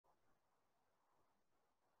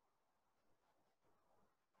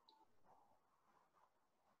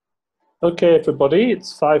Okay, everybody,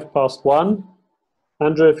 it's 1:05.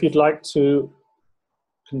 Andrew, if you'd like to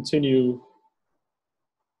continue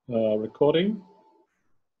recording.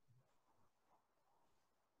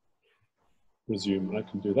 Resume, I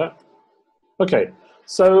can do that. Okay,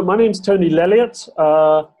 so my name's Tony Lelliott,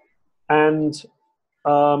 and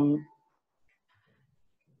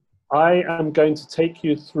I am going to take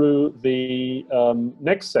you through the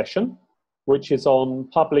next session, which is on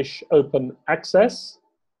Publish Open Access.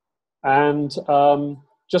 And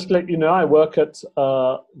just to let you know, I work at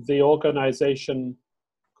the organization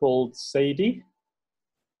called SADI,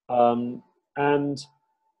 and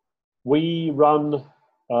we run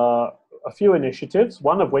a few initiatives,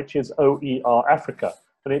 one of which is OER Africa.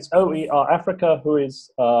 And it's OER Africa who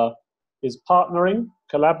is partnering,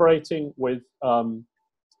 collaborating with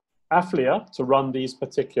AfLIA to run these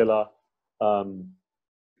particular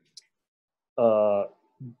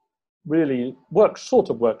really sort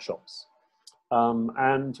of workshops.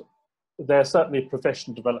 And they're certainly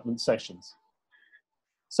professional development sessions.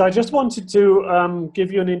 So I just wanted to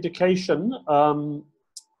give you an indication. How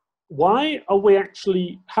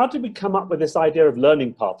did we come up with this idea of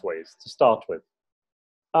learning pathways to start with?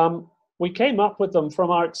 We came up with them from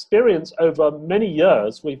our experience over many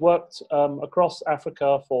years. We've worked across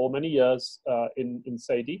Africa for many years in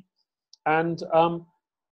SADI. And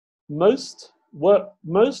most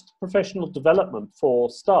professional development for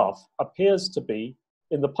staff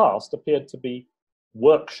in the past appeared to be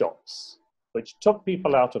workshops, which took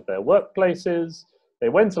people out of their workplaces. They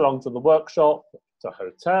went along to the workshop, to a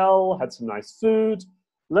hotel, had some nice food,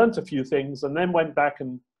 learnt a few things, and then went back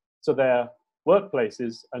to their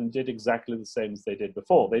workplaces and did exactly the same as they did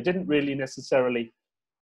before. They didn't really necessarily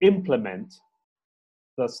implement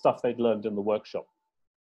the stuff they'd learned in the workshop.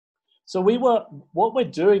 So what we're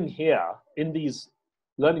doing here in these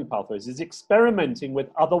learning pathways is experimenting with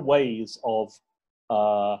other ways of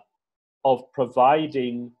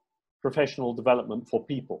providing professional development for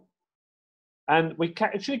people. And we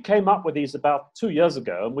actually came up with these about 2 years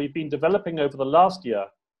ago, and we've been developing over the last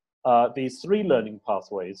year these 3 learning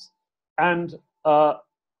pathways. And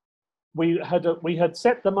we had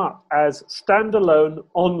set them up as standalone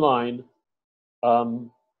online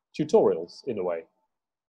tutorials in a way.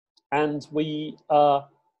 And we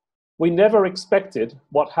never expected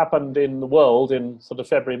what happened in the world in sort of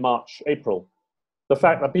February, March, April. The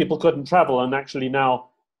fact that people couldn't travel, and actually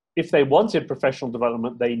now, if they wanted professional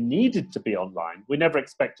development, they needed to be online. We never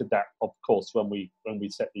expected that, of course, when we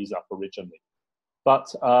set these up originally. But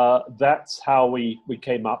that's how we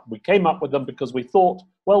came up. We came up with them because we thought,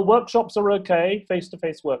 well, workshops are okay,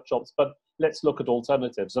 face-to-face workshops, but let's look at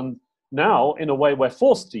alternatives. And now, in a way, we're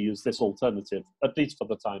forced to use this alternative, at least for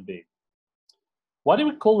the time being. Why do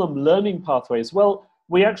we call them learning pathways? Well,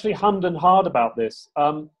 we actually hummed and hawed about this.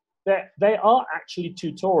 They are actually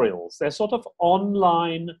tutorials. They're sort of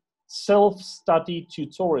online self-study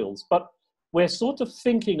tutorials, but we're sort of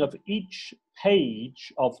thinking of each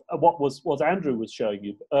page of what Andrew was showing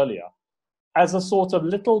you earlier as a sort of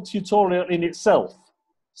little tutorial in itself.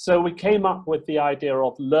 So we came up with the idea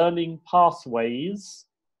of learning pathways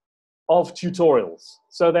of tutorials.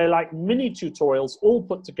 So they're like mini tutorials all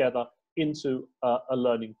put together into a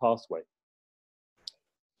learning pathway.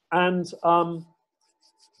 And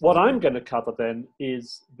what I'm going to cover then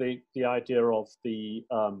is the idea of the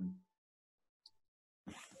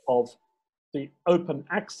open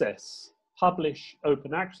access, Publish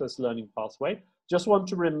Open Access learning pathway. Just want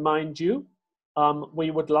to remind you,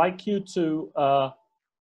 we would like you to,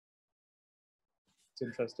 it's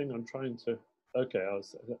interesting, I'm trying to, okay.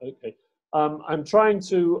 I'm trying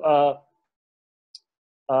to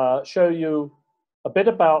show you a bit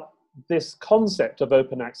about this concept of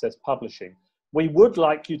open access publishing. We would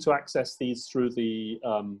like you to access these through the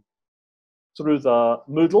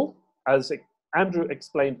Moodle, as Andrew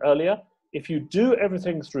explained earlier. If you do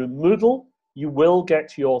everything through Moodle, you will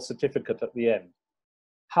get your certificate at the end.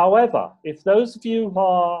 However, if those of you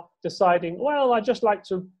are deciding, well, I just like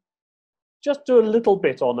to just do a little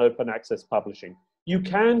bit on open access publishing, you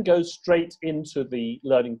can go straight into the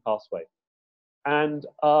learning pathway. And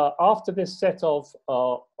after this set of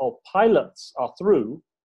pilots are through,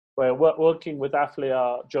 we're working with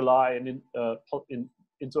AfLIA July and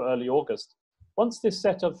into early August. Once this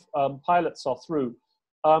set of pilots are through,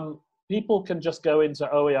 people can just go into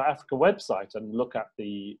OER Africa website and look at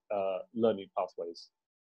the learning pathways.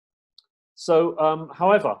 So,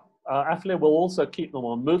 however, AfLIA will also keep them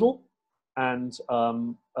on Moodle, and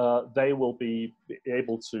they will be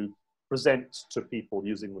able to present to people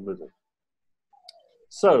using the Moodle.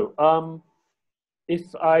 So,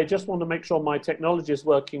 if I just want to make sure my technology is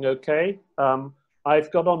working okay,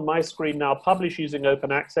 I've got on my screen now, publish using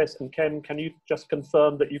open access. And Ken, can you just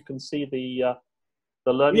confirm that you can see the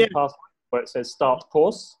learning path where it says start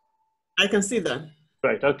course? I can see that.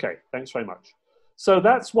 Great, okay, thanks very much. So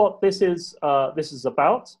that's what this is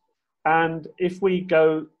about. And if we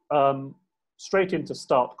go straight into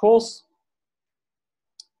start course,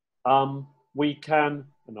 we can,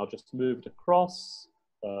 and I'll just move it across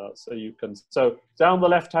so you can, so down the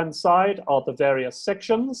left-hand side are the various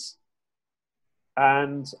sections.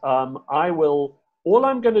 And all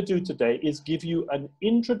I'm going to do today is give you an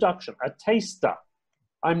introduction, a taster.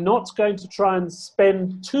 I'm not going to try and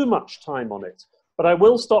spend too much time on it, but I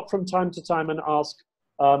will stop from time to time and ask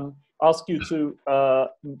you to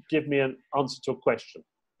give me an answer to a question.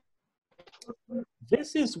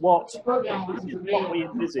 This is what we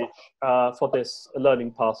envisage for this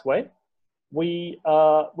learning pathway. We've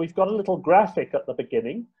got a little graphic at the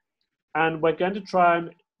beginning, and we're going to try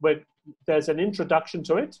and, there's an introduction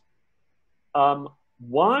to it.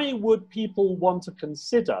 Why would people want to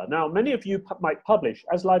consider? Now, many of you might publish.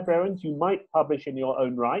 As librarians, you might publish in your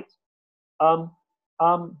own right.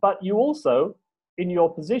 But you also, in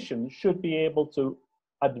your position, should be able to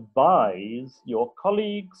advise your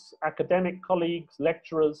colleagues, academic colleagues,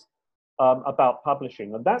 lecturers about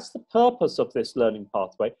publishing. And that's the purpose of this learning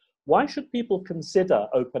pathway. Why should people consider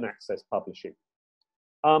open access publishing?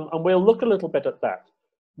 And we'll look a little bit at that.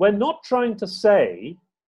 We're not trying to say,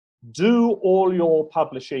 do all your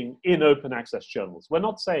publishing in open access journals. We're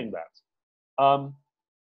not saying that.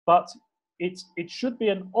 But it should be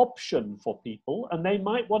an option for people, and they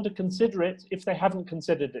might want to consider it if they haven't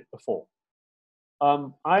considered it before.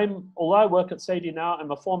 Although I work at Sadie now,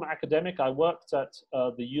 I'm a former academic. I worked at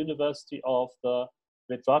the University of the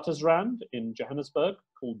Witwatersrand in Johannesburg,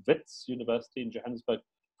 called Wits University in Johannesburg,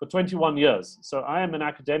 for 21 years. So I am an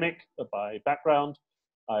academic by background.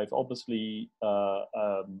 I've obviously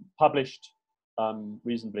published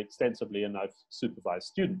reasonably extensively, and I've supervised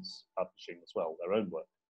students publishing as well, their own work.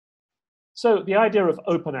 So the idea of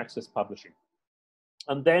open access publishing.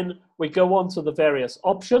 And then we go on to the various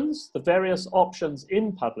options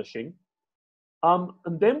in publishing.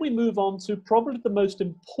 And then we move on to probably the most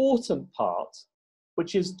important part,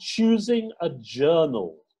 which is choosing a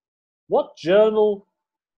journal. What journal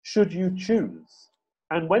should you choose?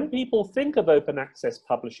 And when people think of open access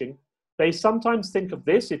publishing, they sometimes think of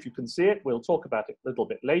this, if you can see it, we'll talk about it a little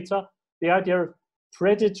bit later, the idea of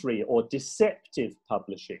predatory or deceptive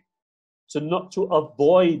publishing, to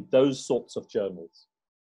avoid those sorts of journals.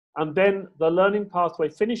 And then the learning pathway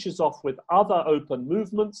finishes off with other open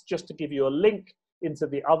movements, just to give you a link into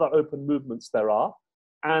the other open movements there are.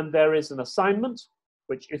 And there is an assignment,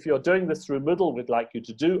 which if you're doing this through Moodle, we'd like you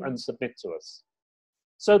to do and submit to us.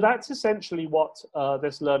 So that's essentially what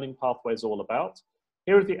this learning pathway is all about.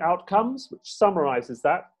 Here are the outcomes, which summarizes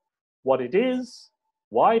that. What it is,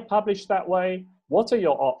 why publish that way, what are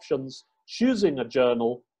your options, choosing a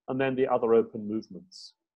journal, and then the other open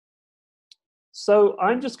movements. So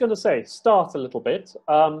I'm just going to say, start a little bit.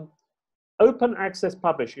 Open access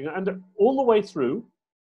publishing, and all the way through,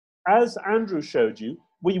 as Andrew showed you,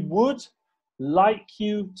 we would like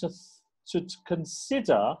you to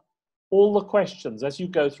consider all the questions as you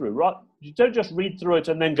go through. Right? You don't just read through it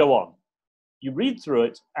and then go on. You read through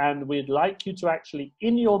it, and we'd like you to actually,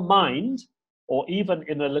 in your mind, or even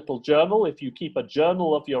in a little journal, if you keep a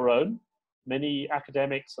journal of your own, many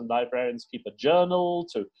academics and librarians keep a journal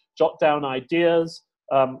to jot down ideas.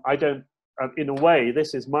 I don't, in a way,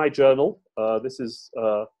 this is my journal. This is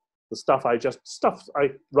the stuff I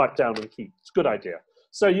write down and keep. It's a good idea.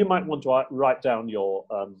 So you might want to write down your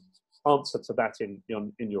answer to that in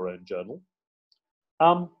your own journal.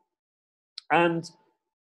 And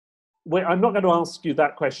I'm not going to ask you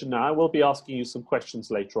that question now. I will be asking you some questions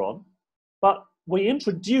later on. But we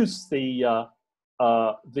introduce the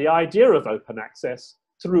idea of open access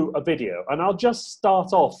through a video. And I'll just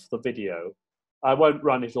start off the video. I won't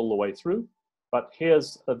run it all the way through, but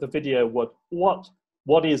here's the video,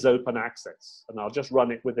 what is open access? And I'll just run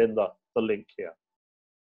it within the link here.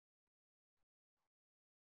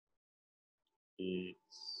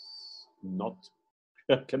 It's not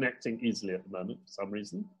connecting easily at the moment for some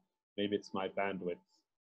reason. Maybe it's my bandwidth.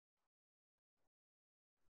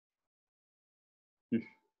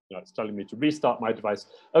 No, it's telling me to restart my device.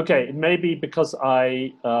 Okay, it may be because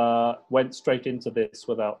I went straight into this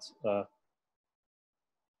without.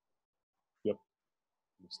 Yep,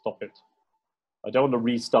 stop it. I don't want to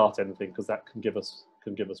restart anything because that can give us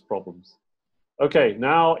problems. Okay,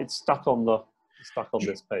 now it's stuck on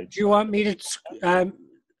this page. Do you want me to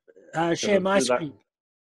share my screen?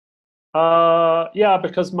 Yeah,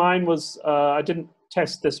 because mine was. I didn't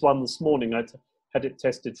test this one this morning. had it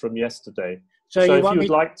tested from yesterday. So So you if want you'd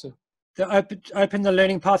me like to, open the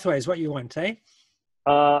learning pathway is what you want, eh?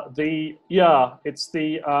 it's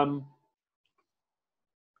the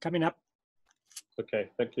Coming up. okay,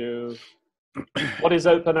 thank you. What is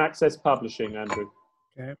open access publishing, Andrew?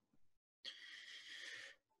 Okay.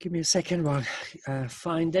 Give me a second while I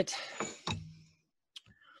find it.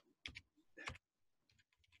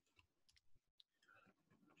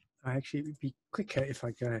 I actually would be quicker if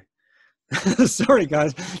I go. Sorry,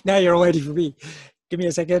 guys. Now you're all waiting for me. Give me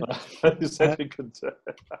a second. You said you could.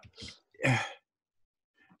 Here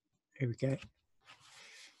we go.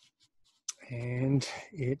 And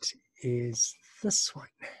it is this one.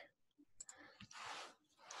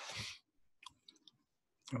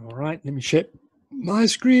 All right, let me share my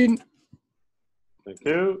screen. Thank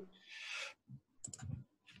you.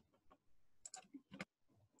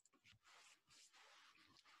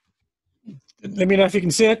 Let me know if you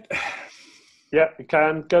can see it. Yeah, you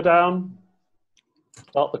can go down.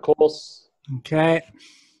 Start the course. Okay.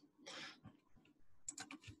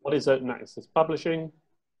 What is open access publishing,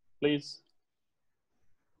 please?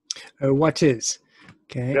 What is?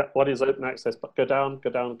 Okay. Yeah, what is open access? Go down, go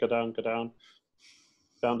down, go down, go down.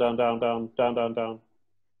 Down, down, down, down, down, down, down.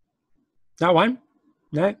 That one?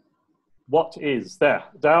 No. What is there?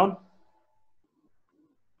 Down.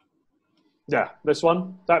 Yeah, this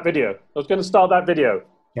one, that video. I was going to start that video.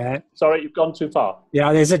 Yeah. Sorry, you've gone too far.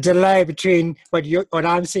 Yeah, there's a delay between what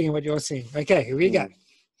I'm seeing and what you're seeing. Okay, here we go.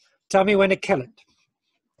 Tell me when to kill it.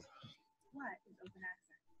 What is open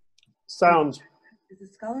access? Sound. Is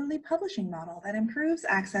a scholarly publishing model that improves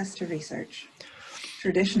access to research.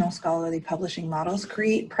 Traditional scholarly publishing models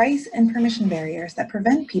create price and permission barriers that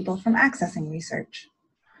prevent people from accessing research.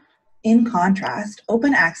 In contrast,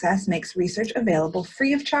 open access makes research available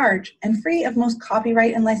free of charge and free of most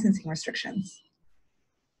copyright and licensing restrictions.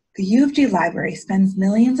 The U of G Library spends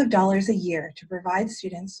millions of dollars a year to provide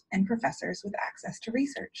students and professors with access to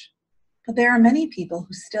research. But there are many people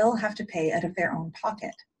who still have to pay out of their own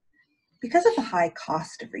pocket. Because of the high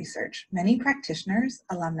cost of research, many practitioners,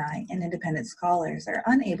 alumni, and independent scholars are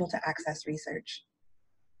unable to access research.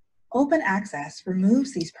 Open access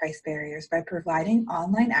removes these price barriers by providing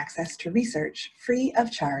online access to research free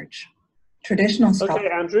of charge. Traditional scholars Okay,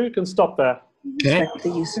 Andrew, you can stop there. restrict the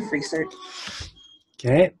use of research.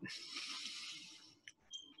 Okay.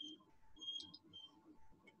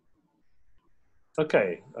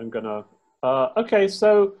 Okay, I'm gonna. Okay,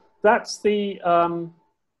 so that's the.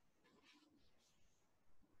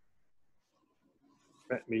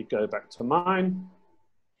 Let me go back to mine.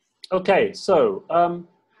 Okay, so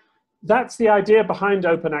that's the idea behind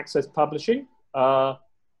open access publishing,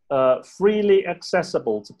 freely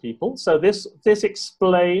accessible to people. So this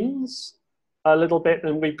explains a little bit,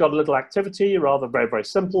 and we've got a little activity, rather very, very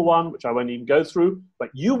simple one, which I won't even go through, but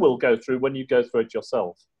you will go through when you go through it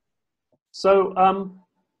yourself. So,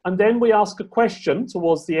 and then we ask a question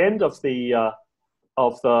towards the end of the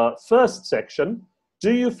first section.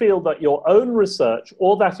 Do you feel that your own research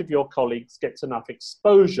or that of your colleagues gets enough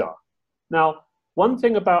exposure? Now, one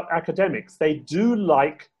thing about academics, they do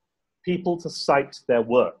like people to cite their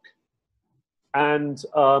work. And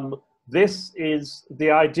this is the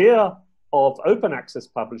idea of open access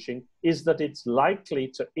publishing, is that it's likely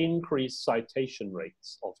to increase citation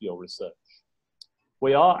rates of your research.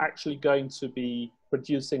 We are actually going to be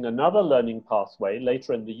producing another learning pathway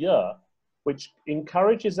later in the year, which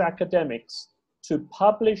encourages academics to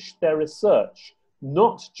publish their research,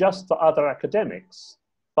 not just for other academics,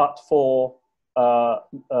 but for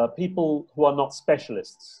people who are not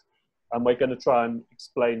specialists. And we're going to try and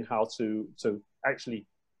explain how to actually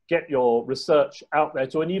get your research out there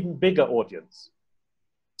to an even bigger audience.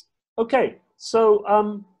 Okay, so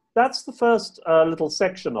that's the first little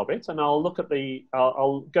section of it, and I'll look at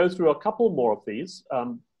I'll go through a couple more of these,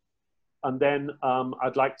 and then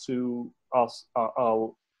I'd like to ask,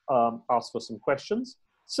 ask for some questions.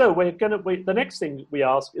 So the next thing we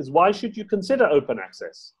ask is, why should you consider open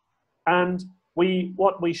access? And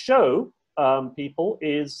what we show people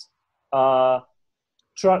is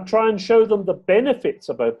try and show them the benefits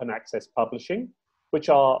of open access publishing, which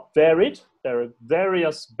are varied. There are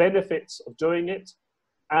various benefits of doing it.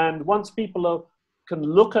 And once people can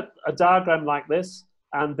look at a diagram like this,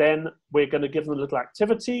 and then we're going to give them a little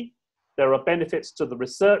activity, there are benefits to the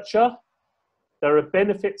researcher, there are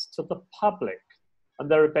benefits to the public, and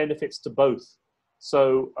there are benefits to both.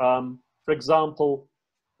 So, for example,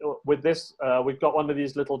 with this, we've got one of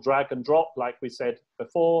these little drag and drop, like we said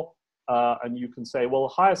before, and you can say, well,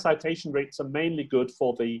 higher citation rates are mainly good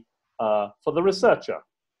for the researcher.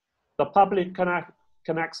 The public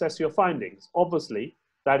can access your findings. Obviously,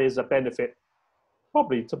 that is a benefit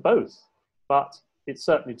probably to both, but it's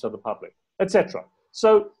certainly to the public, etc.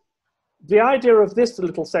 So the idea of this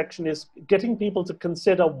little section is getting people to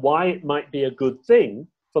consider why it might be a good thing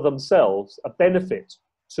for themselves, a benefit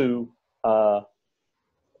to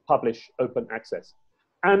publish open access.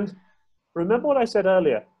 And remember what I said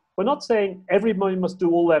earlier, we're not saying everybody must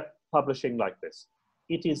do all their publishing like this.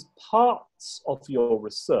 It is parts of your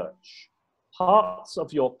research, parts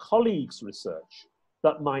of your colleagues' research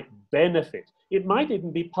that might benefit. It might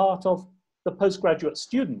even be part of the postgraduate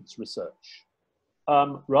students' research.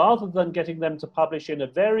 Rather than getting them to publish in a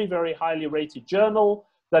very, very highly rated journal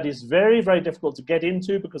that is very, very difficult to get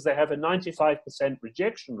into because they have a 95%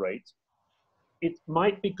 rejection rate, it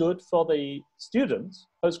might be good for the student,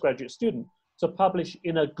 postgraduate student, to publish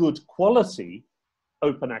in a good quality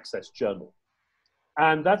open access journal.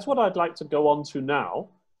 And that's what I'd like to go on to now.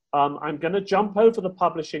 I'm going to jump over the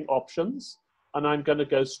publishing options, and I'm going to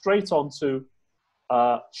go straight on to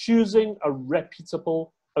choosing a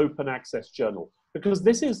reputable open access journal, because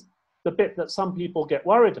this is the bit that some people get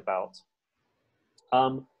worried about.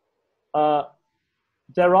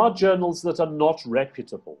 There are journals that are not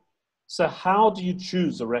reputable. So how do you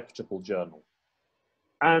choose a reputable journal?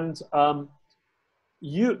 And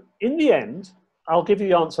in the end, I'll give you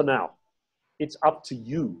the answer now. It's up to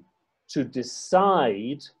you to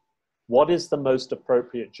decide what is the most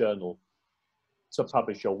appropriate journal to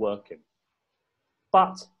publish your work in.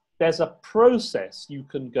 But there's a process you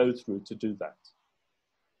can go through to do that.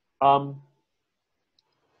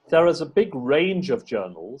 There is a big range of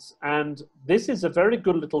journals, and this is a very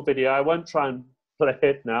good little video. I won't try and play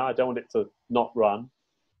it now. I don't want it to not run.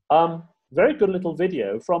 Very good little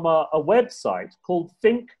video from a website called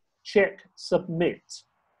Think, Check, Submit.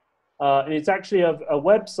 It's actually a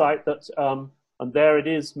website that, and there it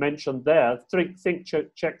is mentioned there, Think,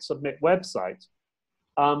 Check, Submit website.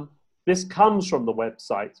 This comes from the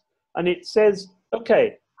website, and it says,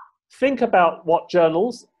 okay, think about what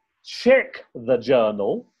journals, check the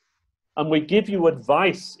journal, and we give you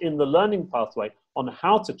advice in the learning pathway on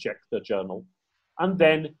how to check the journal, and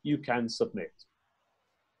then you can submit.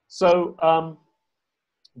 So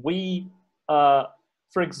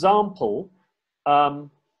for example,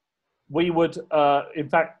 we would, in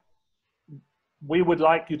fact, we would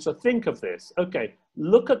like you to think of this. Okay,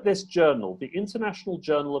 look at this journal, the International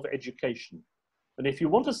Journal of Education. And if you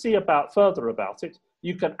want to see further about it,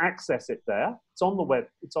 you can access it there. It's on the web.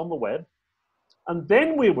 It's on the web. And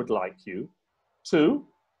then we would like you to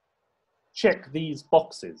check these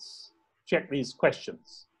boxes, check these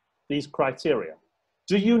questions, these criteria.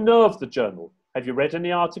 Do you know of the journal? Have you read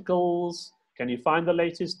any articles? Can you find the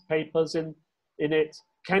latest papers in it?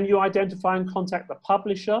 Can you identify and contact the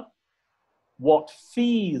publisher? What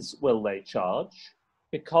fees will they charge?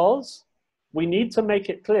 Because we need to make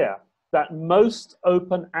it clear that most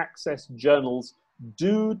open access journals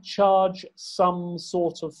do charge some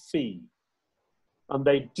sort of fee. And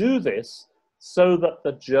they do this so that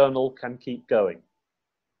the journal can keep going.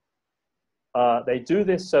 They do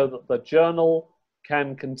this so that the journal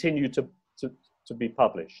can continue to be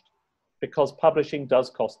published, because publishing does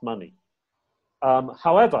cost money.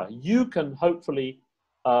 However, you can hopefully,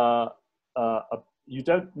 you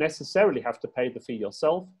don't necessarily have to pay the fee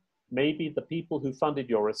yourself. Maybe the people who funded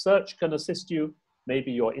your research can assist you.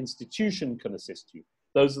 Maybe your institution can assist you.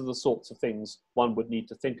 Those are the sorts of things one would need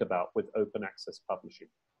to think about with open access publishing.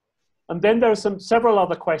 And then there are several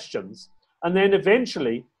other questions. And then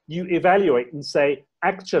eventually you evaluate and say,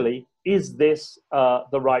 actually, is this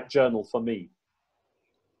the right journal for me?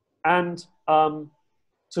 And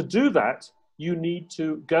to do that, you need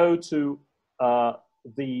to go to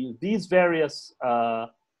these various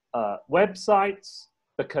websites,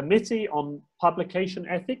 the Committee on Publication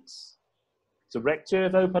Ethics, Directory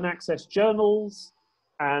of Open Access Journals,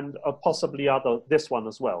 and possibly this one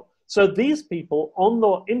as well. So these people on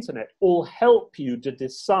the internet all help you to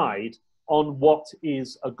decide on what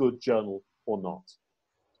is a good journal or not.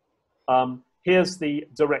 Here's the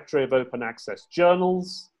Directory of Open Access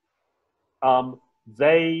Journals. And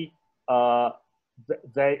we've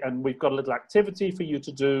got a little activity for you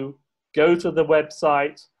to do. Go to the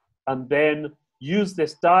website and then use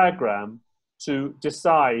this diagram to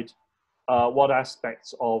decide what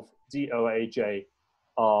aspects of DOAJ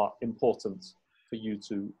are important for you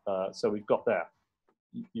to, so we've got there.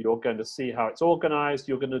 You're going to see how it's organized.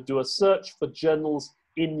 You're going to do a search for journals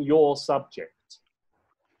in your subject.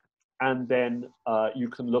 And then you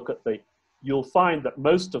can look at you'll find that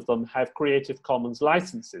most of them have Creative Commons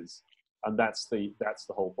licenses. And that's the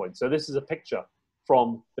whole point. So this is a picture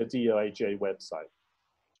from the DOAJ website.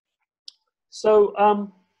 So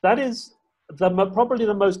that is probably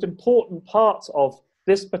the most important part of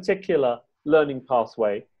this particular learning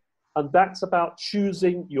pathway, and that's about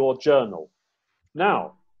choosing your journal.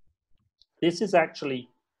 Now, this is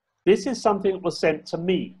something that was sent to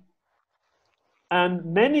me. And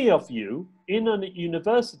many of you in a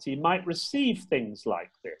university might receive things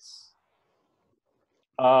like this.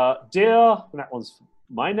 Dear, and that one's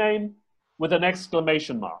my name, with an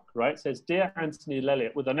exclamation mark, right? It says, Dear Anthony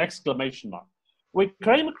Lelliot, with an exclamation mark. We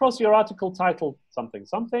came across your article titled something,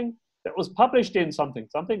 something, that was published in something,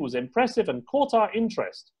 something, was impressive and caught our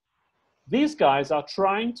interest. These guys are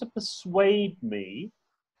trying to persuade me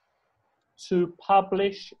to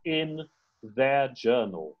publish in their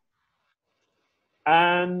journal.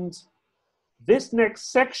 And this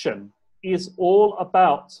next section is all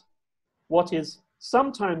about what is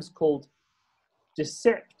sometimes called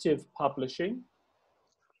deceptive publishing.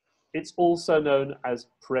 It's also known as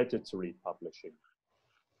predatory publishing.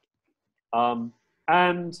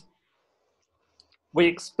 And we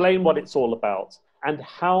explain what it's all about and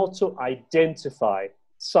how to identify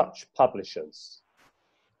such publishers.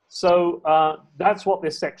 So that's what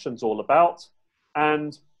this section's all about.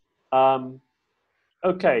 And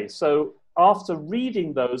okay, so after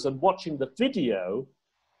reading those and watching the video,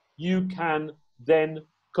 you can then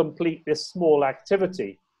complete this small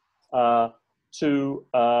activity to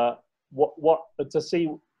see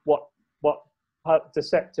what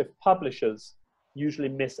deceptive publishers usually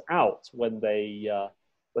miss out when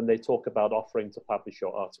they talk about offering to publish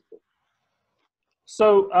your article.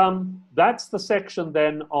 So that's the section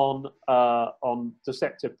then on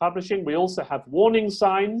deceptive publishing. We also have warning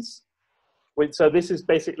signs. So this is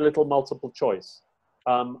basically a little multiple choice.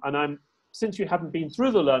 And since you haven't been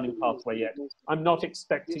through the learning pathway yet, I'm not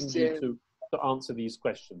expecting you to answer these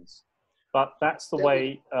questions. But that's the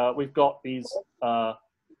way we've got these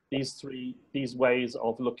ways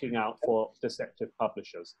of looking out for deceptive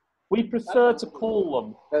publishers. We prefer to call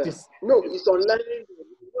them deceptive. No, it's online.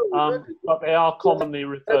 But they are commonly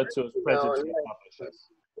referred to as predatory publishers.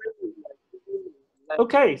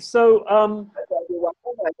 Okay, so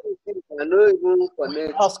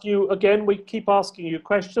ask you again, we keep asking you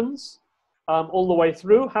questions all the way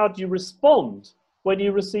through. How do you respond when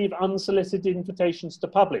you receive unsolicited invitations to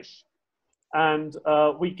publish? And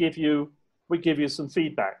we give you some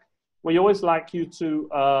feedback. We always like you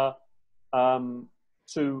to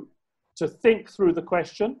think through the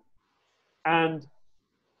question and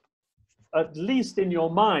at least in your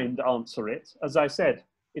mind answer it. As I said,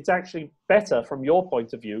 it's actually better from your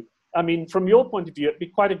point of view. I mean, from your point of view, it'd be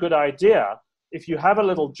quite a good idea if you have a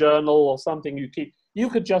little journal or something you keep, you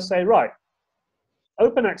could just say, right,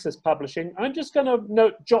 open access publishing, I'm just going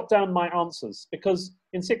to jot down my answers, because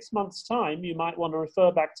in 6 months' time, you might want to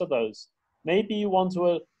refer back to those. Maybe you want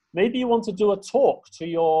to do a talk to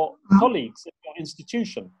your colleagues at your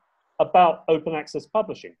institution about open access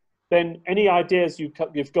publishing. Then any ideas you've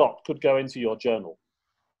got could go into your journal.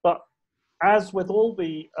 But as with all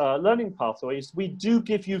the learning pathways, we do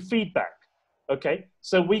give you feedback, okay?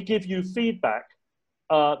 So we give you feedback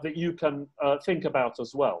that you can think about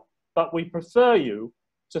as well. But we prefer you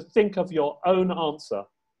to think of your own answer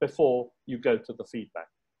before you go to the feedback.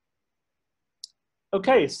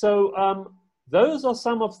 Okay, so those are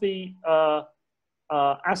some of the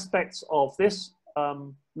aspects of this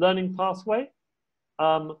learning pathway.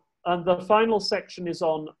 And the final section is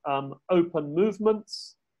on open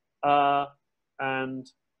movements. And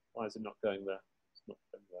why is it not going there? It's not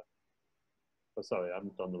going there. Oh, sorry, I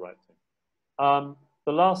haven't done the right thing.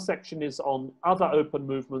 The last section is on other open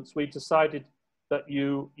movements. We decided that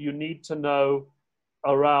you need to know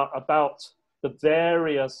about the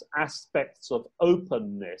various aspects of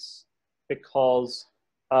openness, because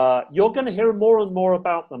you're going to hear more and more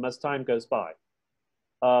about them as time goes by.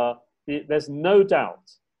 There's no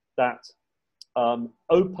doubt that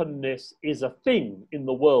openness is a thing in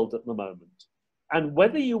the world at the moment. And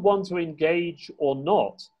whether you want to engage or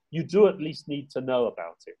not, you do at least need to know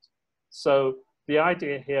about it. So the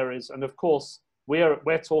idea here is, and of course,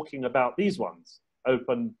 we're talking about these ones,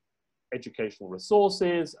 open educational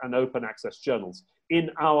resources and open access journals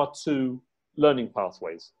in our 2 learning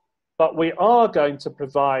pathways. But we are going to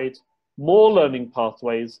provide more learning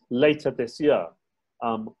pathways later this year.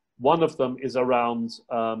 One of them is around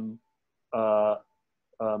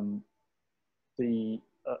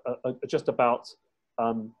just about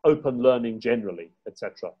open learning generally,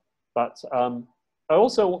 etc. But I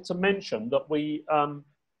also want to mention that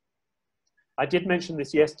I did mention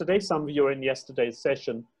this yesterday, some of you were in yesterday's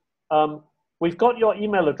session. We've got your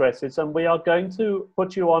email addresses and we are going to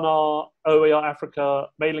put you on our OER Africa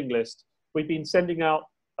mailing list. We've been sending out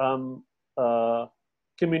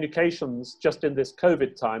communications just in this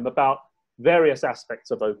COVID time about various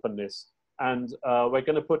aspects of openness. And we're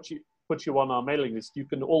going to put you on our mailing list. You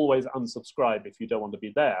can always unsubscribe if you don't want to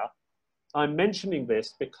be there. I'm mentioning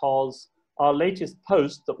this because our latest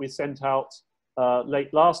post that we sent out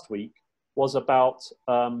late last week was about,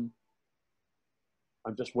 I'm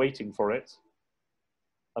just waiting for it,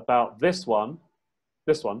 about this one,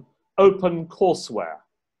 open courseware.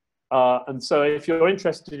 And so if you're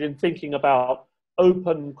interested in thinking about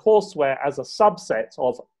open courseware as a subset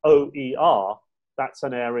of OER, that's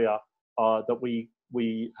an area that we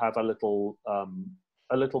have a little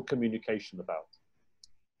communication about.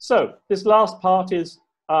 So this last part is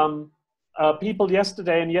people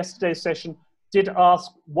yesterday in yesterday's session did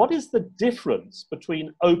ask, what is the difference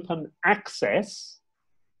between open access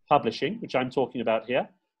publishing, which I'm talking about here,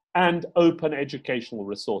 and open educational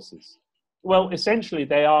resources? Well, essentially,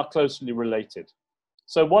 they are closely related.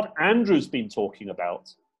 So what Andrew's been talking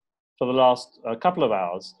about for the last couple of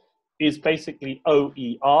hours is basically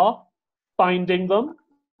OER, finding them,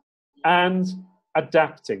 and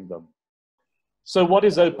adapting them. So what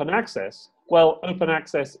is open access? Well, open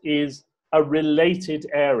access is a related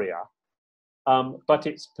area, but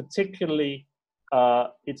it's particularly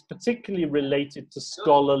related to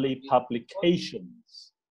scholarly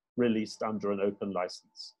publications released under an open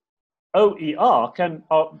license. OER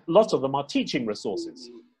lots of them are teaching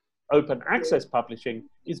resources. Open access publishing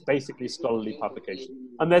is basically scholarly publication.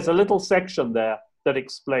 And there's a little section there that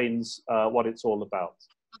explains what it's all about.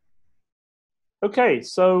 Okay,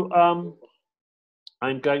 so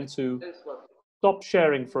I'm going to stop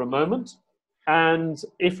sharing for a moment. And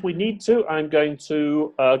if we need to, I'm going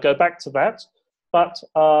to go back to that. But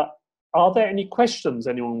are there any questions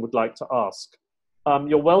anyone would like to ask?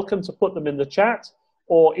 You're welcome to put them in the chat.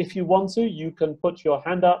 Or if you want to, you can put your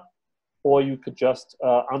hand up, or you could just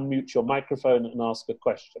unmute your microphone and ask a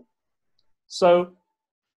question. So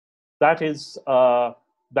that is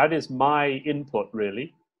my input,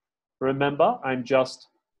 really. Remember, I'm just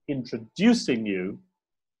introducing you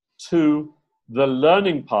to the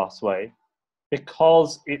learning pathway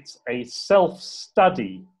because it's a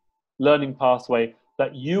self-study learning pathway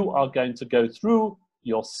that you are going to go through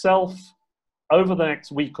yourself over the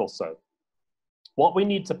next week or so. What we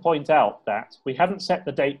need to point out that we haven't set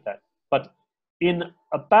the date yet, but in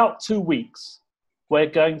about 2 weeks, we're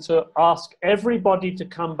going to ask everybody to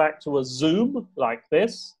come back to a Zoom like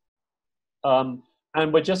this. And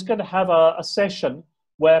we're just going to have a session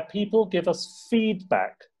where people give us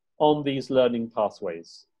feedback on these learning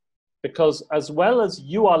pathways. Because as well as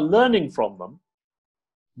you are learning from them,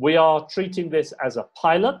 we are treating this as a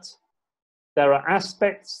pilot. There are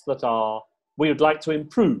aspects that we would like to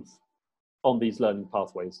improve on these learning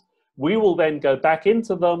pathways. We will then go back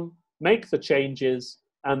into them, make the changes,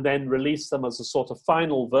 and then release them as a sort of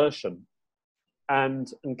final version.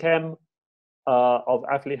 And Nkem of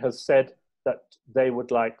AfLIA has said that they would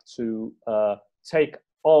like to take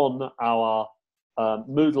on our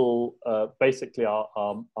Moodle, basically our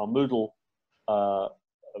Moodle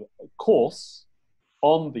course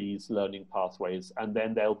on these learning pathways, and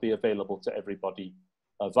then they'll be available to everybody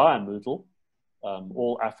via Moodle,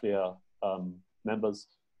 all AfLIA members.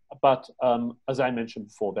 But as I mentioned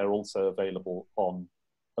before, they're also available on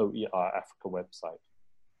OER Africa website.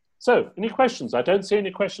 So, any questions? I don't see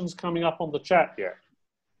any questions coming up on the chat yet.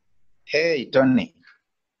 Hey, Tony.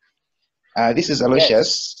 This is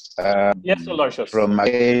Aloysius. Yes, Aloysius. From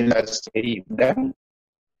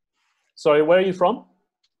Sorry, where are you from?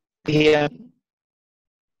 Here.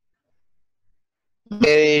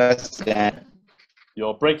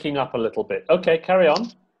 You're breaking up a little bit. Okay, carry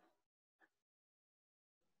on.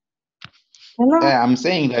 Hello. I'm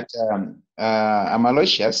saying that I'm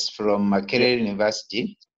Aloysius from Makerere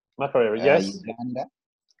University. Makerere, yes. Uganda.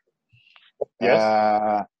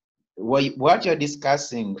 Yes. What you're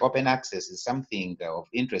discussing, open access, is something of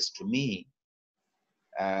interest to me.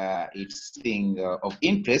 It's something of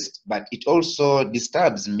interest, but it also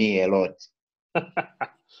disturbs me a lot.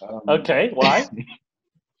 Okay, why?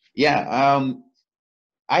 Yeah,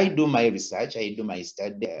 I do my research, I do my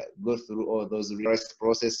study, go through all those research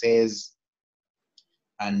processes,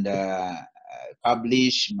 and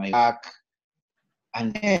publish my work,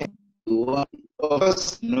 and then of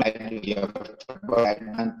course, being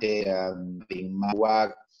my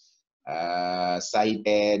work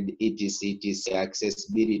cited, etc.,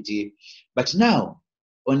 accessibility. But now,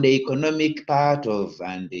 on the economic part of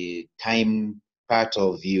and the time part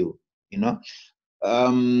of view, you know,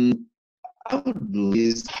 how do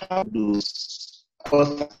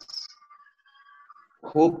authors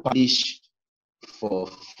who publish for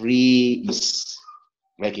free use,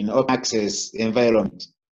 like in open access environment,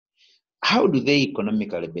 how do they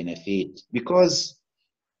economically benefit? Because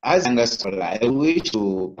as a younger scholar, I wish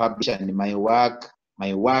to publish and my work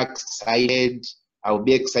cited. I'll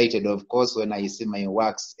be excited, of course, when I see my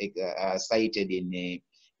works cited in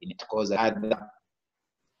because other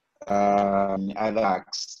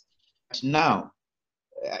acts. But now,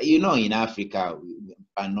 you know, in Africa, we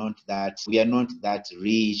are not that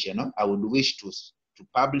rich. You know, I would wish to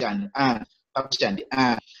publish and earn,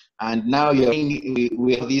 and now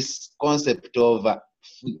we have this concept of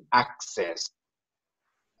free access.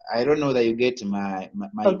 I don't know that you get my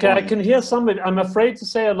okay, point. I can hear somebody. I'm afraid to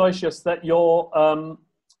say, Aloysius, that you're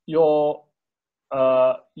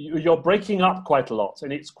breaking up quite a lot,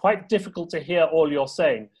 and it's quite difficult to hear all you're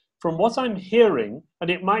saying. From what I'm hearing, and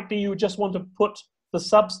it might be you just want to put the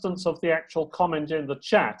substance of the actual comment in the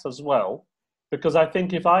chat as well, because I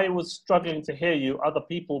think if I was struggling to hear you, other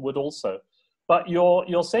people would also. But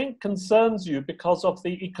you're saying concerns you because of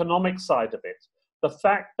the economic side of it, the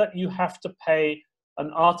fact that you have to pay an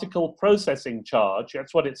article processing charge,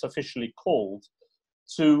 that's what it's officially called,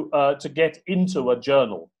 to get into a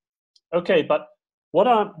journal. Okay, but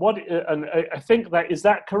and I think is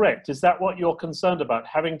that correct? Is that what you're concerned about,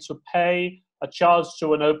 having to pay a charge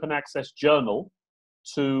to an open access journal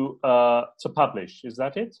to publish? Is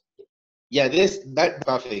that it? Yeah, that's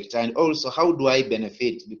perfect. And also, how do I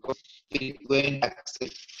benefit? Because it's going to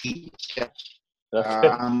accept feature.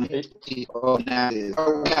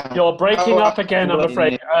 You're breaking up again, I'm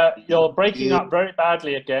afraid. You're breaking up very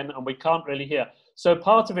badly again, and we can't really hear. So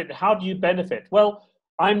part of it, how do you benefit? Well,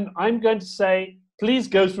 I'm going to say, please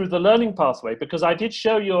go through the learning pathway, because I did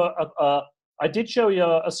show you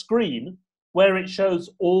a screen where it shows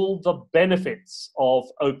all the benefits of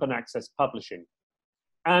open access publishing.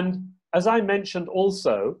 And as I mentioned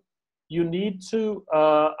also, you need to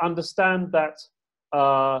understand that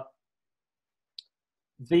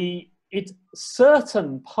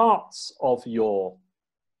certain parts of your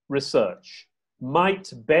research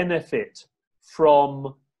might benefit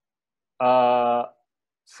from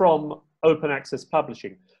open access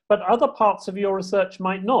publishing, but other parts of your research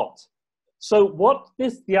might not. So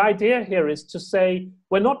the idea here is to say,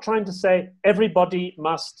 we're not trying to say everybody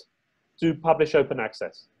must publish open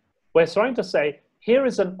access. We're trying to say, here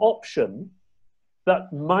is an option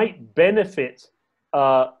that might benefit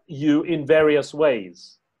you in various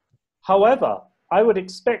ways. However, I would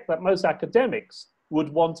expect that most academics would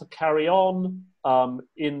want to carry on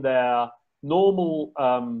in their normal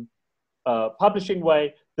publishing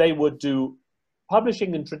way. They would do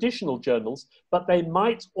publishing in traditional journals, but they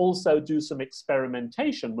might also do some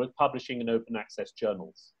experimentation with publishing in open access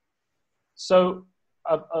journals. So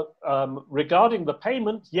regarding the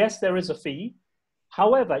payment, yes, there is a fee.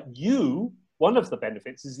 However, one of the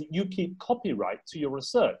benefits is that you keep copyright to your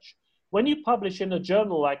research. When you publish in a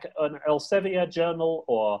journal like an Elsevier journal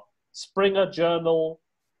or Springer journal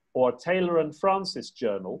or Taylor and Francis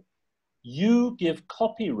journal, you give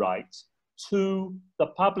copyright to the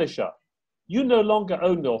publisher. You no longer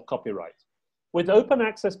own your copyright. With open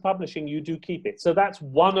access publishing, you do keep it. So that's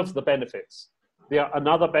one of the benefits.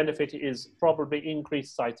 Another benefit is probably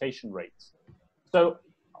increased citation rates. So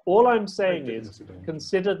all I'm saying is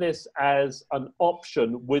consider this as an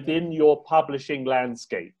option within your publishing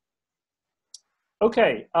landscape.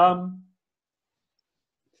 Okay.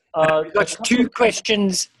 We've got two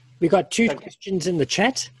questions. We got two questions in the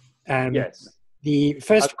chat. Yes. The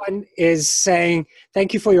first one is saying,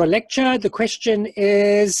 thank you for your lecture. The question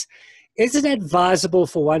is it advisable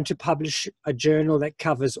for one to publish a journal that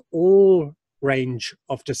covers all range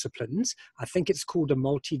of disciplines? I think it's called a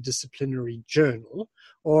multidisciplinary journal.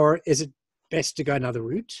 Or is it best to go another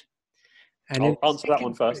route? And I'll answer that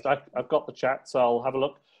one first. I've got the chat, so I'll have a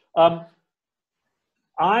look.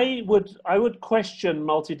 I would question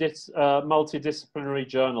multidisciplinary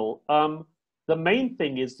journal. The main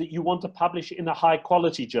thing is that you want to publish in a high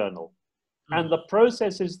quality journal. And the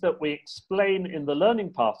processes that we explain in the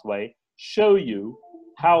learning pathway show you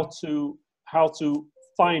how to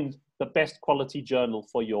find the best quality journal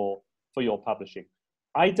for your publishing.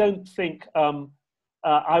 I don't think,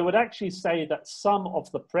 I would actually say that some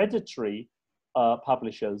of the predatory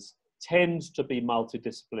publishers tend to be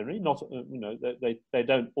multidisciplinary. Not,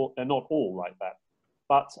 they're not all like that.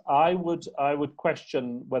 But I would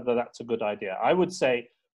question whether that's a good idea. I would say,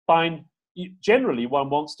 generally one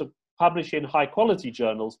wants to publish in high quality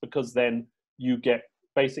journals because then you get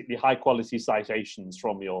basically high quality citations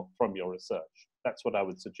from your research. That's what I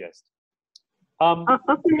would suggest.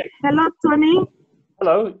 Okay. Hello, Tony.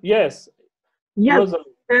 Hello. Yes. Yes.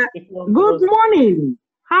 Good morning.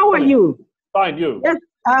 How are you? Fine. You? Yes.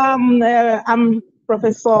 I'm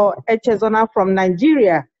Professor Echezona from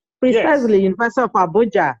Nigeria, precisely Yes. University of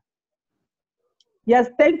Abuja. Yes,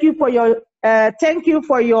 thank you for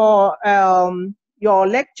your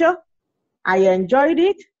lecture. I enjoyed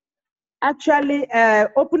it. Actually,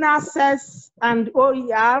 open access and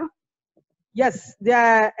OER, yes, there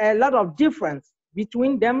are a lot of difference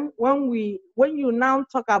between them. When you now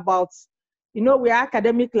talk about, we are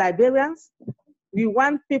academic librarians. We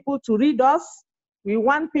want people to read us. We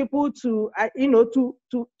want people to,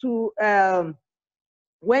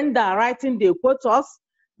 when they're writing, they quote us.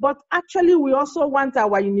 But actually, we also want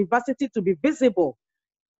our university to be visible,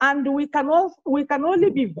 and we can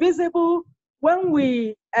only be visible when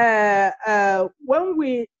we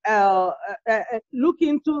look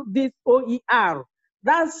into this OER.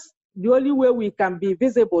 That's the only way we can be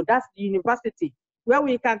visible. That's the university, where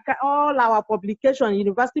we can get all our publication,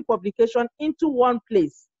 university publication, into one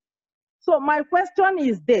place. So my question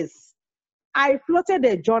is this: I floated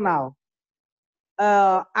a journal.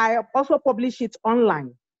 I also publish it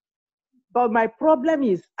online. But my problem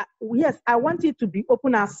is, yes, I want it to be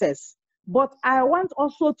open access, but I want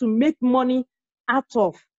also to make money out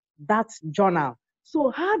of that journal.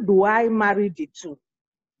 So how do I marry the two?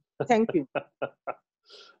 Thank you.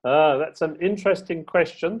 That's an interesting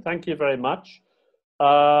question. Thank you very much.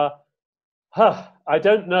 I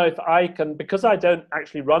don't know if I can, because I don't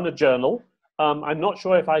actually run a journal. I'm not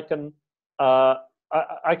sure if I can. I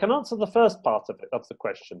can answer the first part of the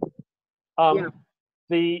question.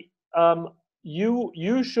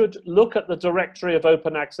 You should look at the directory of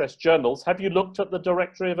open access journals. Have you looked at the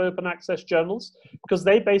directory of open access journals? Because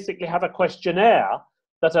they basically have a questionnaire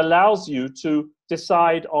that allows you to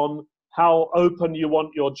decide on how open you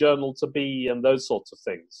want your journal to be and those sorts of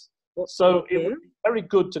things. So it would be very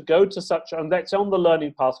good to go to such, and that's on the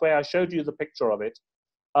learning pathway. I showed you the picture of it,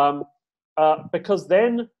 because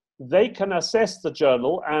then they can assess the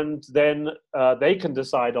journal, and then they can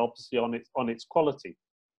decide, obviously, on its quality.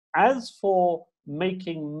 As for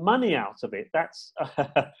making money out of it, that's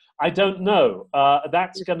I don't know.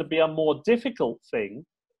 That's going to be a more difficult thing,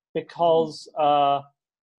 because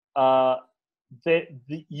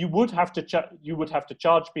you would have to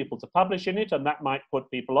charge people to publish in it, and that might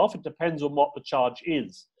put people off. It depends on what the charge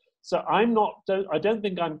is. So I don't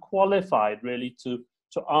think I'm qualified really to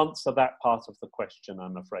answer that part of the question,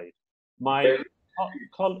 I'm afraid. I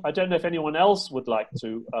don't know if anyone else would like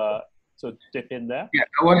to dip in there. Yeah,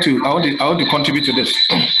 I want to contribute to this.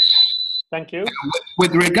 Thank you.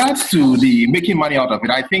 With regards to the making money out of it,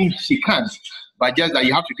 I think she can, but just that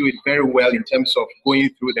you have to do it very well in terms of going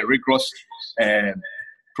through the rigorous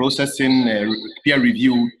processing, peer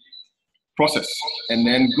review process, and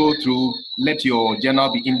then go through, let your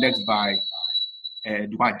journal be indexed by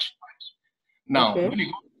Dubai. Now, when you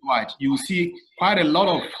go to Dubai, you see quite a lot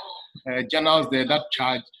of journals there that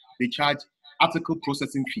charge article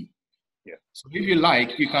processing fee. Yeah. So if you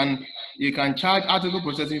like, you can charge article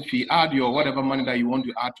processing fee, add your whatever money that you want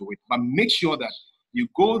to add to it, but make sure that you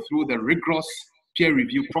go through the rigorous peer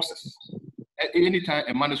review process at any time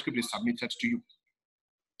a manuscript is submitted to you.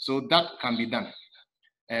 So that can be done.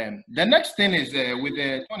 The next thing is with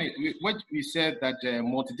what we said, that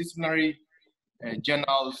multidisciplinary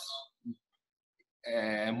journals,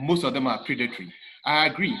 most of them are predatory. I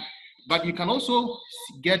agree, but you can also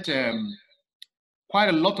get quite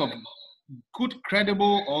a lot of good,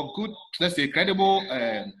 credible, or good, let's say, credible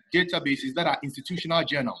databases that are institutional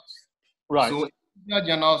journals. Right. So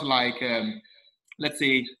journals like, let's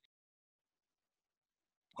say,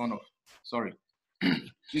 sorry.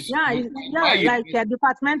 Like a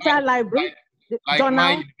departmental library.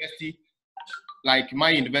 Like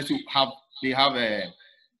my university have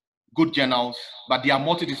good journals, but they are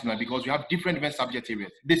multidisciplinary because you have different subject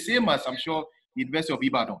areas. The same as I'm sure the University of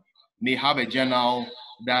Ibadan may have a journal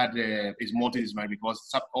that is multidisciplinary because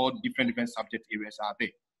all different subject areas are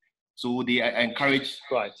there. So they encourage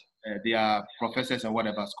their professors and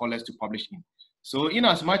whatever scholars to publish in. So in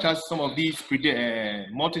as much as some of these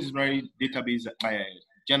multidisciplinary database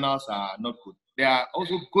journals are not good, there are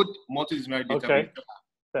also good multidisciplinary databases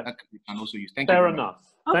that you can also use. Thank you. Fair enough.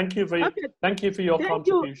 Thank you for your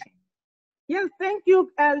contribution. Yes, thank you.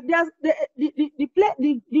 The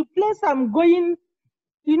place I'm going,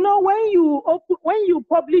 when you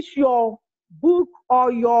publish your book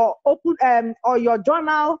or your or your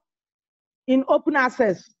journal in open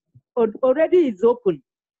access, already it's open.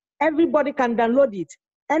 Everybody can download it.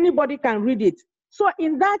 Anybody can read it. So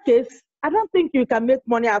in that case, I don't think you can make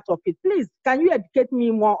money out of it. Please, can you educate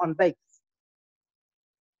me more on this?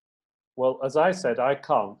 Well, as I said, I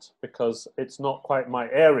can't, because it's not quite my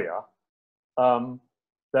area.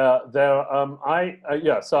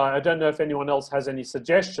 Yeah, so I don't know if anyone else has any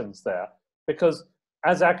suggestions there, because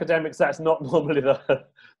as academics, that's not normally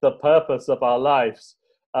the purpose of our lives.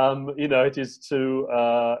 You know, it is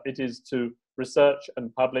to research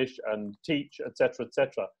and publish and teach, etc.,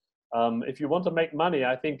 etc. If you want to make money,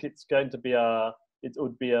 I think it's going to be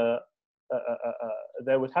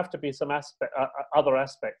there would have to be some other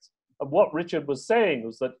aspects. And what Richard was saying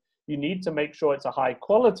was that you need to make sure it's a high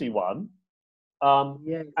quality one.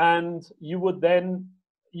 Yes. And you would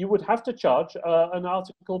have to charge an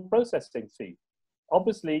article processing fee.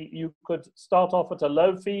 Obviously, you could start off at a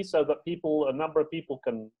low fee so that a number of people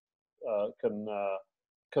can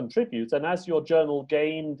contribute. And as your journal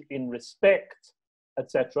gained in respect,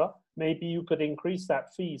 etc., maybe you could increase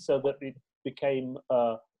that fee so that it became.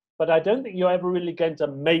 But I don't think you're ever really going to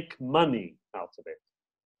make money out of it.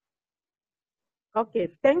 Okay.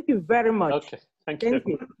 Thank you very much. Okay. Thank you.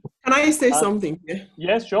 Can I say something here?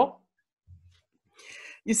 Yes, sure.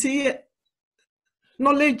 You see,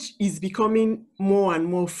 knowledge is becoming more and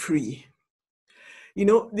more free. You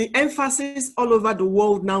know, the emphasis all over the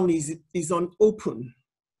world now is on open,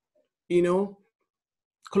 you know,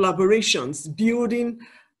 collaborations, building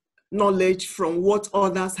knowledge from what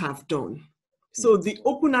others have done. So the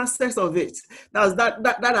open access of it, that's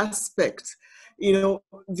that aspect. You know,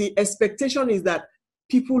 the expectation is that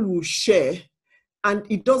people will share, and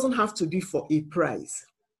it doesn't have to be for a prize.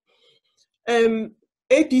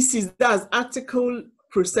 APCs, that's article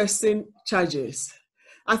processing charges.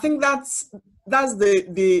 I think that's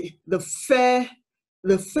the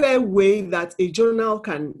fair way that a journal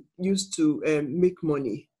can use to make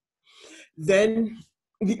money. Then,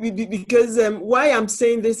 because why I'm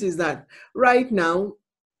saying this is that right now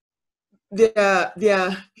there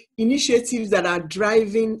are initiatives that are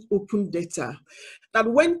driving open data. That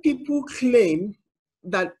when people claim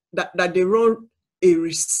that they run a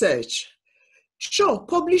research, sure,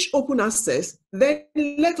 publish open access, then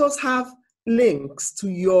let us have links to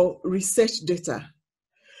your research data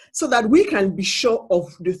so that we can be sure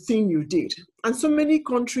of the thing you did. And so many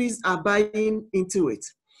countries are buying into it.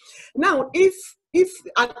 Now, if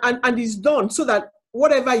it's done so that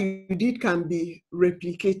whatever you did can be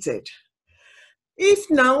replicated. If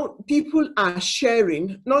now people are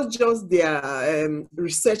sharing not just their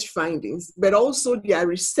research findings, but also their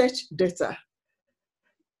research data,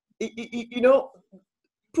 you know,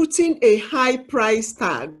 putting a high price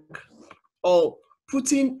tag or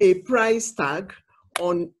putting a price tag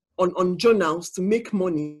on journals to make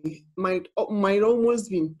money might almost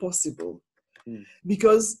be impossible,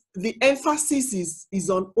 because the emphasis is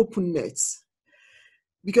on openness.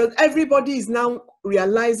 Because everybody is now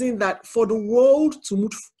realizing that for the world to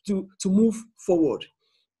move forward,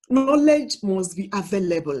 knowledge must be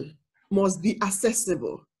available, must be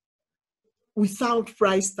accessible, without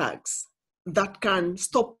price tags that can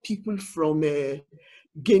stop people from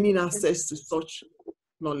gaining access to such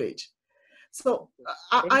knowledge. So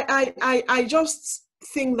I just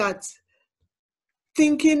think that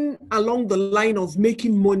thinking along the line of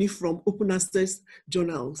making money from open access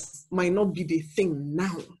journals might not be the thing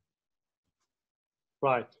now.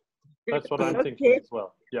 Right. That's what I'm thinking as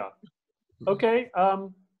well. Yeah. Okay.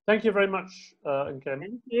 Thank you very much, Nkem.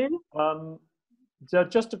 Thank you.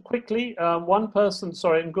 Just to quickly, one person,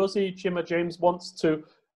 sorry, Ngozi Chima James wants to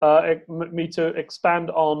me to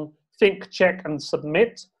expand on think, check, and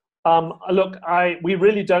submit. Look, we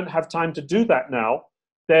really don't have time to do that now.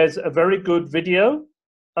 There's a very good video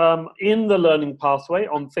in the learning pathway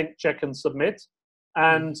on think, check, and submit,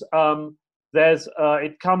 and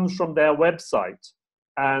it comes from their website,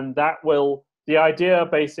 and the idea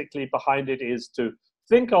basically behind it is to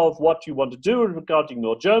think of what you want to do regarding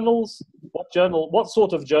your journals. What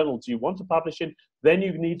sort of journal do you want to publish in? Then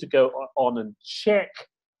you need to go on and check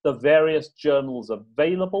the various journals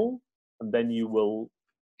available, and then you will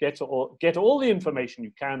get all the information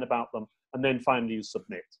you can about them, and then finally you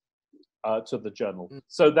submit to the journal.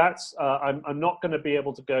 So that's I'm not going to be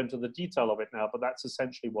able to go into the detail of it now, but that's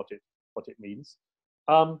essentially what it means.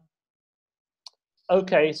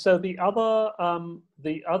 Okay, so the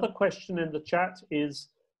other question in the chat is,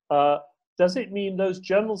 does it mean those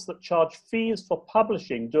journals that charge fees for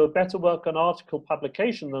publishing do a better work on article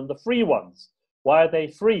publication than the free ones? Why are they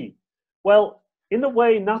free? Well, in a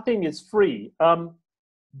way, nothing is free.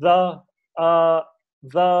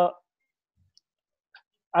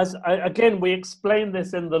 Again, we explain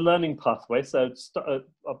this in the learning pathway, so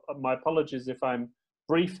my apologies if I'm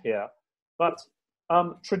brief here, but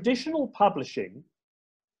traditional publishing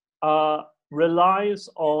relies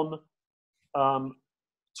on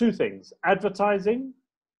two things: advertising,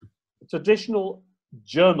 traditional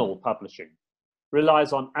journal publishing.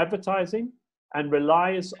 relies on advertising and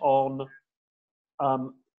relies on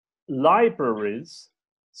libraries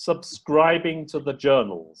subscribing to the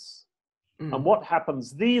journals. And what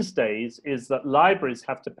happens these days is that libraries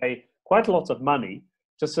have to pay quite a lot of money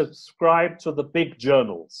to subscribe to the big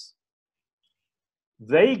journals.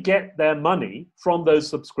 They get their money from those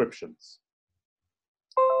subscriptions.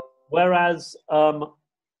 Whereas open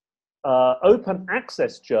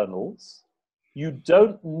access journals, you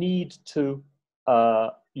don't need to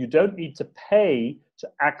pay to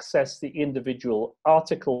access the individual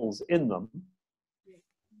articles in them,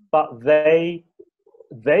 but they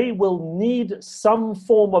will need some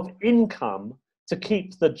form of income to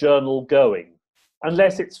keep the journal going,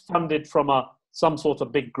 unless it's funded from some sort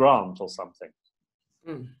of big grant or something.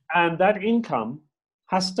 And that income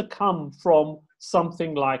has to come from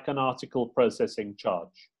something like an article processing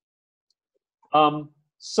charge.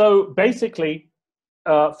 So basically,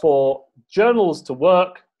 for journals to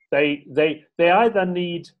work, they either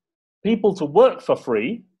need people to work for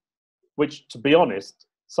free, which, to be honest,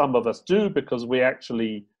 some of us do because we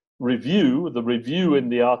actually review. The review in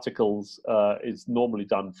the articles is normally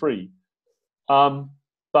done free.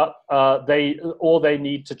 But they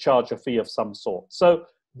need to charge a fee of some sort. So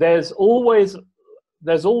there's always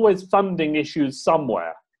funding issues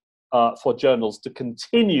somewhere for journals to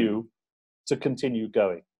continue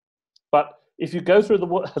going. But if you go through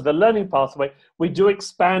the learning pathway, we do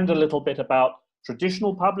expand a little bit about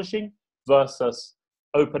traditional publishing versus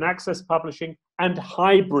open access publishing and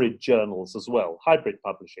hybrid journals as well, hybrid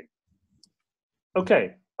publishing.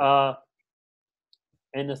 Okay,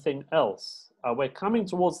 anything else? We're coming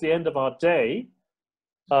towards the end of our day.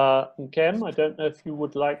 Nkem, I don't know if you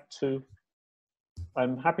would like to,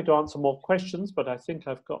 I'm happy to answer more questions, but I think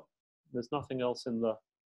there's nothing else in the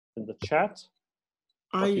chat.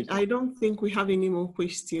 I don't think we have any more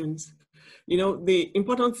questions. You know, the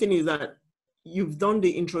important thing is that you've done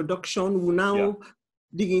the introduction. We'll now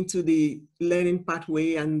dig into the learning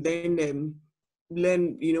pathway and then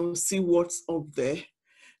learn, see what's up there.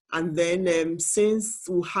 And then since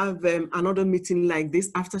we'll have another meeting like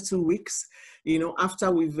this after 2 weeks,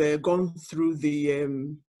 after we've gone through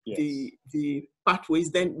the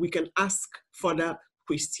pathways, then we can ask further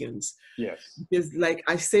questions. Yes. Because like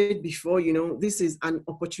I said before, this is an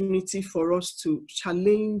opportunity for us to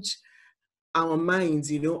challenge our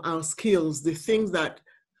minds, our skills, the things that,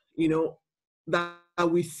 that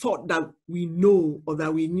we thought that we know or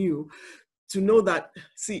that we knew, to know that,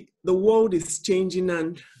 see, the world is changing,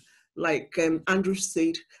 and like Andrew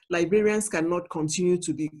said, librarians cannot continue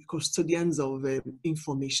to be custodians of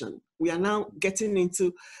information. We are now getting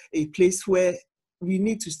into a place where we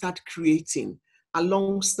need to start creating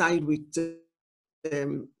alongside with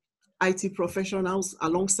IT professionals,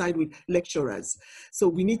 alongside with lecturers. So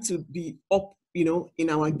we need to be up, in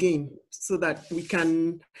our game so that we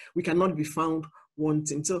cannot be found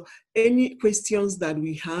wanting. So any questions that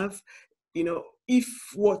we have, if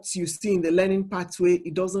what you see in the learning pathway,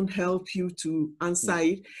 it doesn't help you to answer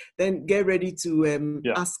it, then get ready to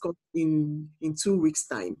ask us in 2 weeks'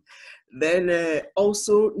 time. Then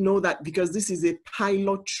also know that because this is a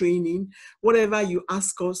pilot training, whatever you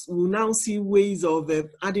ask us, we'll now see ways of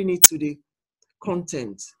adding it to the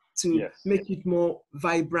content to make it more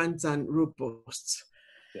vibrant and robust.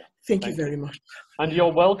 Thank you very much. And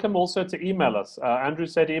you're welcome also to email us. Andrew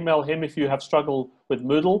said email him if you have struggled with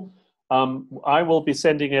Moodle. I will be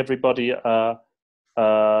sending everybody an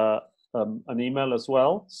email as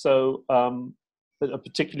well. So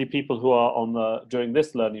particularly people who are doing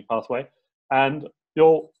this learning pathway. And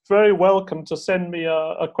you're very welcome to send me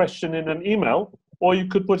a question in an email, or you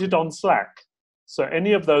could put it on Slack. So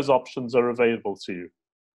any of those options are available to you.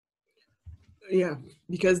 Yeah,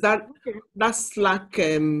 because that Slack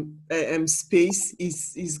space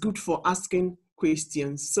is good for asking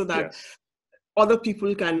questions so that other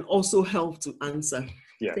people can also help to answer.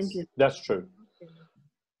 Yes, thank you. That's true.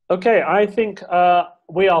 Okay, I think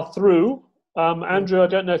we are through. Andrew, I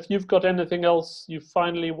don't know if you've got anything else you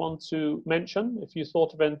finally want to mention, if you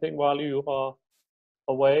thought of anything while you are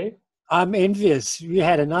away. I'm envious. We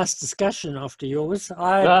had a nice discussion after yours.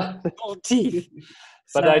 I had full teeth.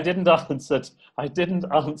 But I didn't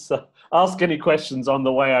ask any questions on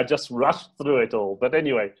the way. I just rushed through it all. But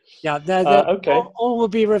anyway. Yeah, okay. All will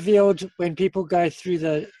be revealed when people go through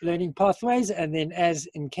the learning pathways. And then, as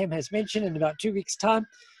Nkem has mentioned, in about 2 weeks' time,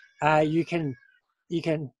 you can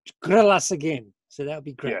grill us again. So that would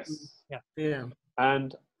be great. Yes. Yeah.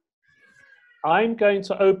 And I'm going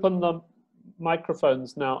to open the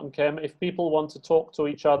microphones now, Nkem, if people want to talk to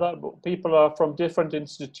each other. People are from different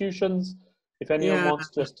institutions. If anyone wants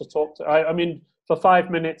just to talk to, I mean, for 5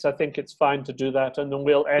 minutes, I think it's fine to do that, and then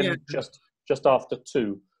we'll end just after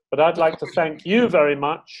 2. But I'd like to thank you very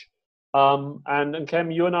much. And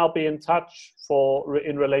Nkem, you and I'll be in touch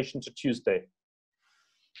in relation to Tuesday.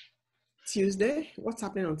 Tuesday? What's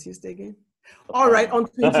happening on Tuesday again? All right, on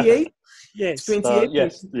 28th? Yes.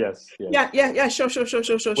 28th? Yes. Yeah, sure.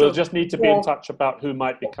 We'll just need to be in touch about who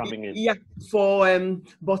might be coming in. Yeah, for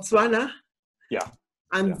Botswana. Yeah.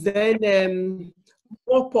 And then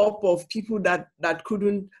pop-up of people that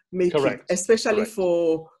couldn't make it, especially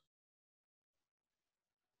for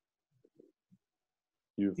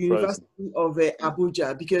University of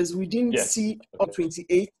Abuja, because we didn't see on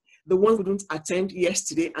 28th. The ones who didn't attend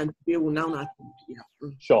yesterday and they will now attend. Yeah.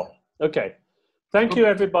 Sure. Okay. Thank you,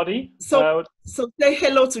 everybody. So say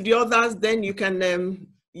hello to the others. Then you can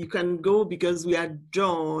go because we are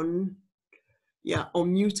done. Yeah.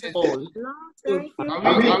 Unmute all. Are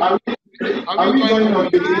we joining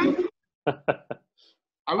on the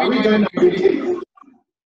Are we joining on the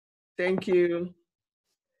Thank you.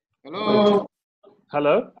 Hello.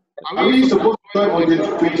 Hello. Are we supposed to join on the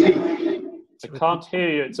 28th? I can't hear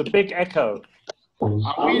you. It's a big echo.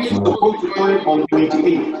 Are we supposed to join on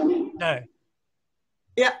 28th? No.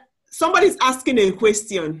 Yeah. Somebody's asking a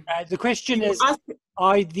question. The question is,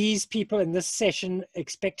 are these people in this session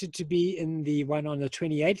expected to be in the one on the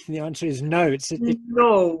 28th? And the answer is no.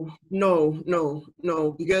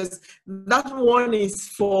 No, because that one is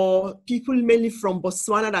for people mainly from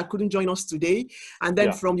Botswana that couldn't join us today, and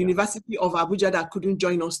then from the University of Abuja that couldn't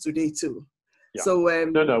join us today too. Yeah. So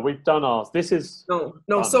no, we've done ours. This is no.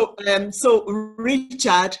 So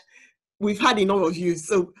Richard, we've had enough of you.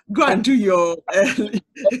 So go and do your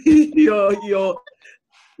your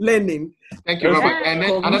learning. Thank you, Robert. And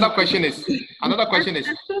then another question is,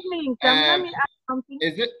 excuse me, let me ask something.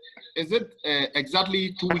 Is it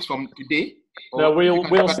exactly 2 weeks from today? No,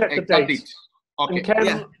 we'll set the date. Okay.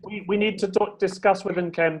 Nkem, we need to discuss with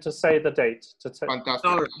Nkem to say the date. Fantastic.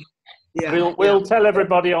 All right. Yeah. We'll tell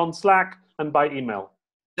everybody on Slack and by email.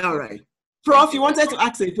 All right. Prof, you wanted to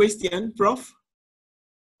ask a question, Prof?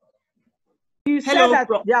 You said that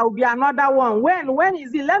there will be another one. When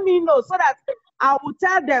is it? Let me know so that I will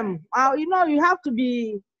tell them. You have to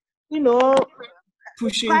be,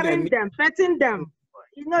 pushing them, petting them.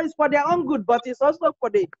 It's for their own good, but it's also for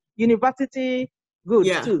the university good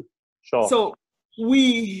too. Sure. So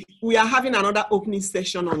we are having another opening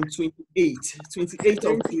session on 28th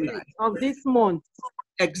of July. Of this month.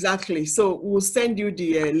 Exactly. So we'll send you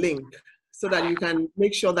the link so that you can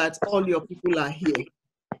make sure that all your people are here.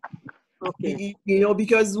 Okay.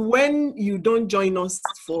 Because when you don't join us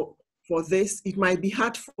for this, it might be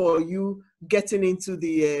hard for you getting into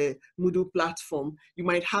the Moodle platform. You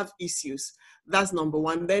might have issues. That's number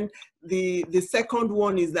one. Then the second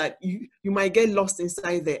one is that you might get lost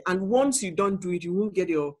inside there. And once you don't do it, you won't get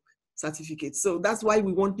your certificate. So that's why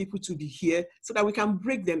we want people to be here so that we can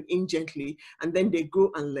break them in gently and then they go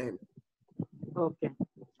and learn. Okay.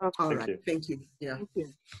 All right. Thank you. Yeah. Thank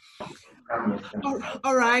you.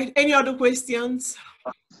 All right. Any other questions?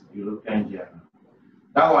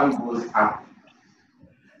 That one goes up.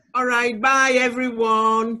 All right. Bye,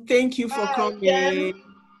 everyone. Thank you for coming. Thank you.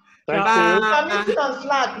 I'm in on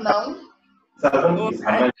Slack now.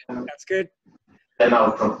 That's good. Thank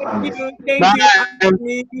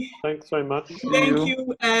you. Thanks very much. Thank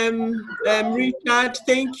you, Richard.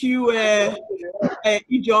 Thank you,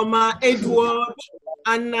 Ijoma, Edward,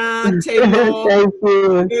 Anna, Taylor,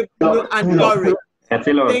 and Doris. Thank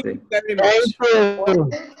you very much.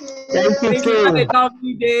 Thank you. Have a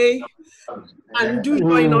lovely day. And do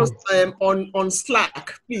join us on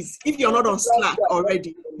Slack, please. If you're not on Slack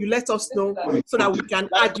already, you let us know so that we can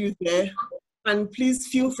add you there. And please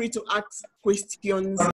feel free to ask questions.